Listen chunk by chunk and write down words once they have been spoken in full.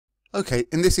Okay,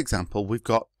 in this example, we've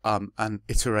got an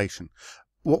iteration.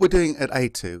 What we're doing at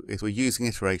A2 is we're using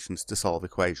iterations to solve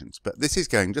equations, but this is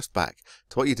going just back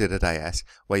to what you did at AS,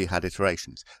 where you had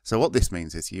iterations. So what this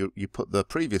means is you put the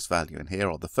previous value in here,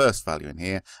 or the first value in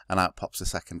here, and out pops the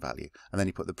second value. And then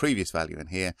you put the previous value in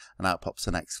here, and out pops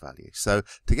the next value. So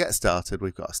to get started,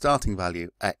 we've got a starting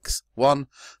value x1.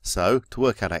 So to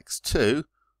work out x2,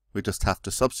 we just have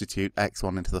to substitute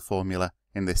x1 into the formula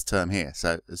in this term here.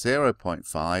 So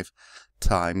 0.5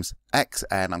 times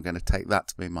xn, I'm going to take that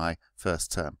to be my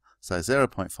first term. So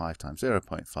 0.5 times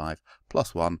 0.5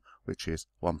 plus 1, which is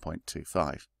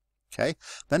 1.25. Okay,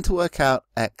 then to work out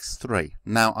x3,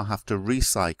 now I have to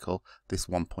recycle this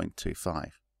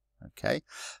 1.25. Okay,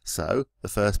 so the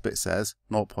first bit says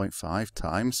 0.5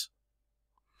 times,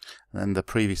 and then the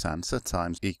previous answer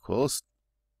times equals,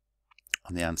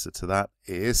 and the answer to that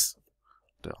is,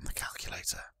 do it on the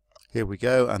calculator. Here we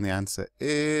go, and the answer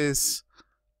is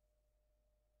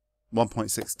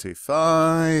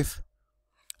 1.625,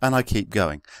 and I keep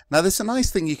going. Now there's a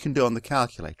nice thing you can do on the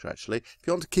calculator actually. If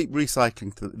you want to keep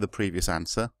recycling to the previous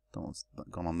answer, don't know what's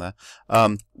gone on there,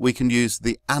 we can use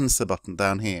the answer button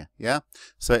down here, yeah?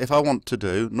 So if I want to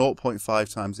do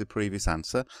 0.5 times the previous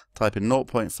answer, type in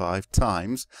 0.5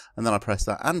 times, and then I press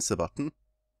that answer button,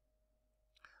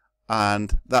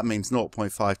 and that means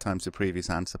 0.5 times the previous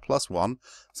answer plus 1.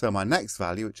 So my next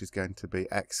value, which is going to be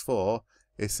x4,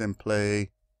 is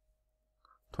simply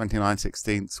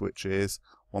 29/16, which is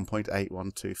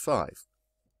 1.8125.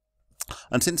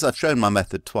 And since I've shown my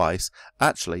method twice,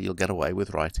 actually you'll get away with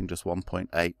writing just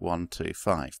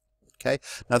 1.8125. Okay,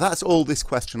 now that's all this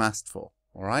question asked for.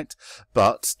 All right,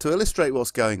 but to illustrate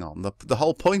what's going on, the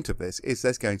whole point of this is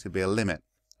there's going to be a limit.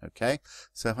 Okay,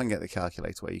 so if I can get the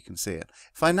calculator where you can see it.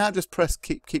 If I now just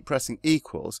keep pressing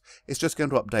equals, it's just going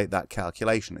to update that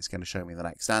calculation. It's going to show me the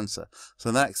next answer.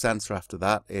 So the next answer after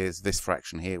that is this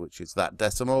fraction here, which is that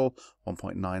decimal,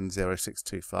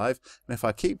 1.90625. And if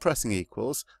I keep pressing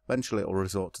equals, eventually it will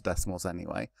resort to decimals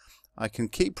anyway. I can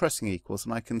keep pressing equals,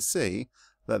 and I can see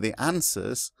that the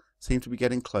answers seem to be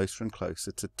getting closer and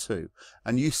closer to 2.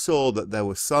 And you saw that there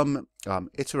were some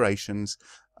iterations,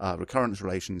 recurrence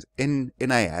relations in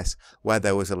AS where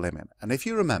there was a limit. And if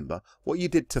you remember, what you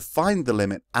did to find the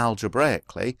limit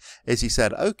algebraically is you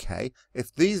said, okay,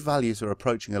 if these values are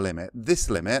approaching a limit, this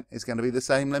limit is going to be the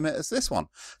same limit as this one.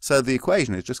 So the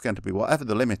equation is just going to be whatever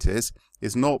the limit is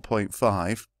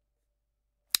 0.5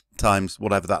 times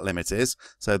whatever that limit is.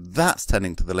 So that's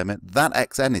tending to the limit, that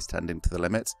xn is tending to the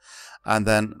limit, and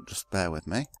then just bear with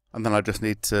me, and then I just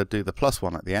need to do the plus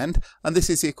 1 at the end, and this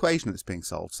is the equation that's being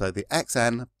solved. So the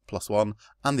xn plus 1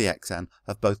 and the xn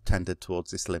have both tended towards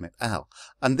this limit L,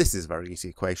 and this is a very easy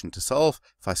equation to solve.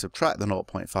 If I subtract the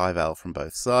 0.5L from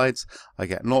both sides, I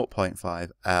get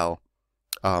 0.5L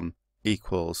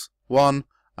equals 1,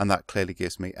 and that clearly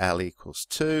gives me L equals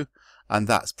 2. And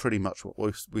that's pretty much what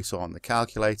we saw on the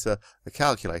calculator. The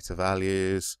calculator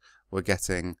values we're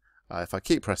getting, if I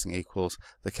keep pressing equals,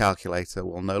 the calculator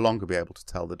will no longer be able to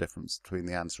tell the difference between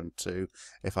the answer and 2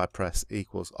 if I press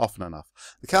equals often enough.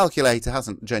 The calculator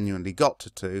hasn't genuinely got to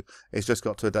 2, it's just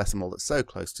got to a decimal that's so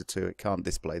close to 2 it can't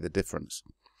display the difference.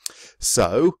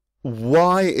 So,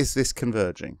 why is this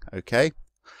converging? Okay.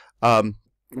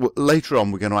 Later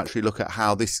on we're going to actually look at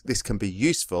how this can be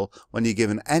useful when you're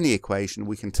given any equation.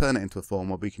 We can turn it into a form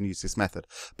where we can use this method.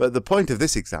 But the point of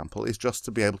this example is just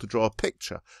to be able to draw a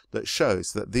picture that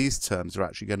shows that these terms are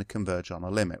actually going to converge on a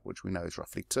limit, which we know is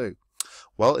roughly 2.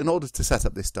 Well, in order to set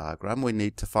up this diagram, we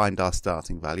need to find our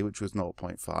starting value, which was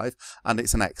 0.5, and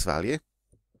it's an x value.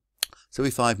 So we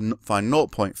find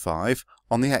 0.5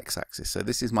 on the x-axis. So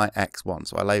this is my x1,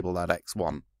 so I label that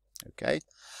x1. Okay.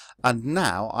 And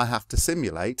now I have to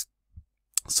simulate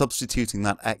substituting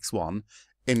that x1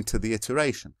 into the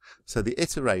iteration. So the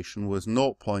iteration was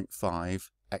 0.5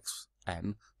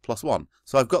 xn plus 1.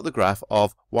 So I've got the graph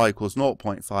of y equals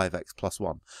 0.5x plus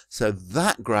 1. So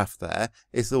that graph there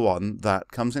is the one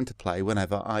that comes into play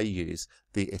whenever I use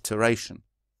the iteration.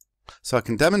 So I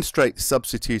can demonstrate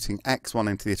substituting x1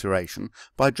 into the iteration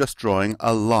by just drawing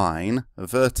a line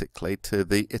vertically to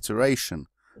the iteration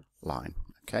line.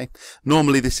 Okay.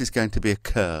 Normally this is going to be a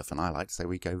curve, and I like to say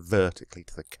we go vertically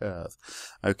to the curve.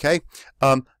 Okay.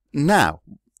 Now,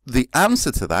 the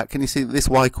answer to that, can you see that this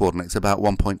y-coordinate is about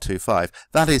 1.25?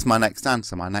 That is my next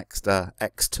answer, my next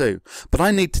x2. But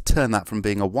I need to turn that from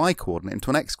being a y-coordinate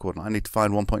into an x-coordinate. I need to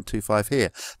find 1.25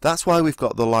 here. That's why we've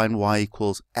got the line y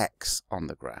equals x on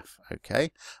the graph.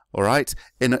 Okay. All right.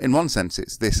 In one sense,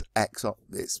 it's this x.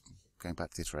 It's going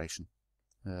back to the iteration.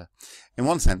 In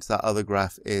one sense, that other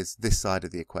graph is this side of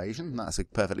the equation. That's a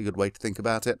perfectly good way to think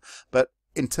about it. But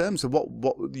in terms of what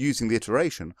using the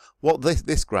iteration, what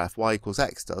this graph y equals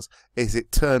x does is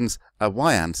it turns a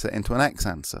y answer into an x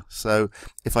answer. So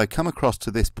if I come across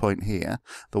to this point here,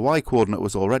 the y coordinate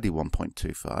was already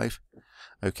 1.25.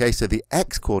 Okay, so the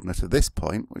x coordinate of this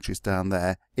point, which is down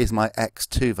there, is my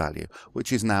x2 value,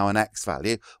 which is now an x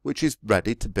value, which is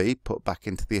ready to be put back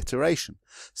into the iteration.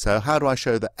 So how do I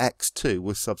show that x2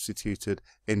 was substituted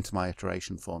into my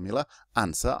iteration formula?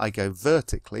 Answer, I go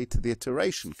vertically to the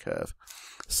iteration curve.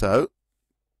 So,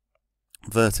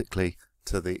 vertically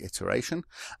to the iteration,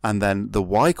 and then the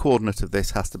y coordinate of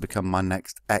this has to become my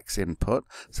next x input.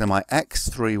 So my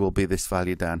x3 will be this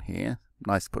value down here.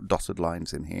 Nice to put dotted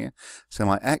lines in here. So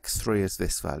my x3 is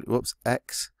this value. Whoops,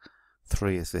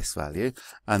 x3 is this value.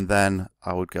 And then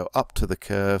I would go up to the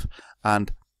curve,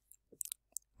 and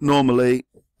normally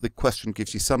the question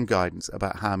gives you some guidance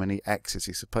about how many x's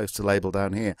you're supposed to label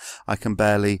down here. I can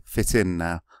barely fit in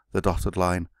now the dotted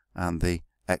line and the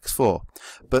x4.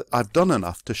 But I've done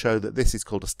enough to show that this is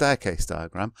called a staircase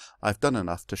diagram. I've done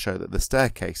enough to show that the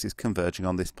staircase is converging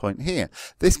on this point here.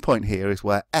 This point here is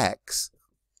where x,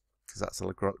 because that's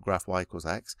a graph y equals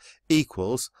x,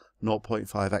 equals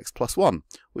 0.5x plus 1,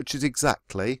 which is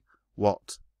exactly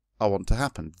what I want to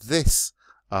happen. This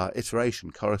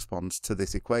iteration corresponds to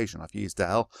this equation. I've used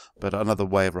L, but another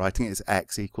way of writing it is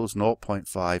x equals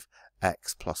 0.5x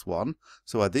plus 1.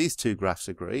 So where these two graphs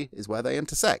agree is where they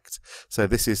intersect. So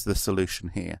this is the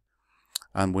solution here.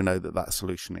 And we know that that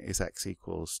solution is x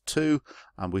equals 2,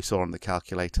 and we saw on the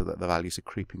calculator that the values are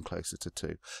creeping closer to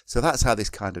 2. So that's how this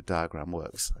kind of diagram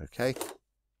works, okay?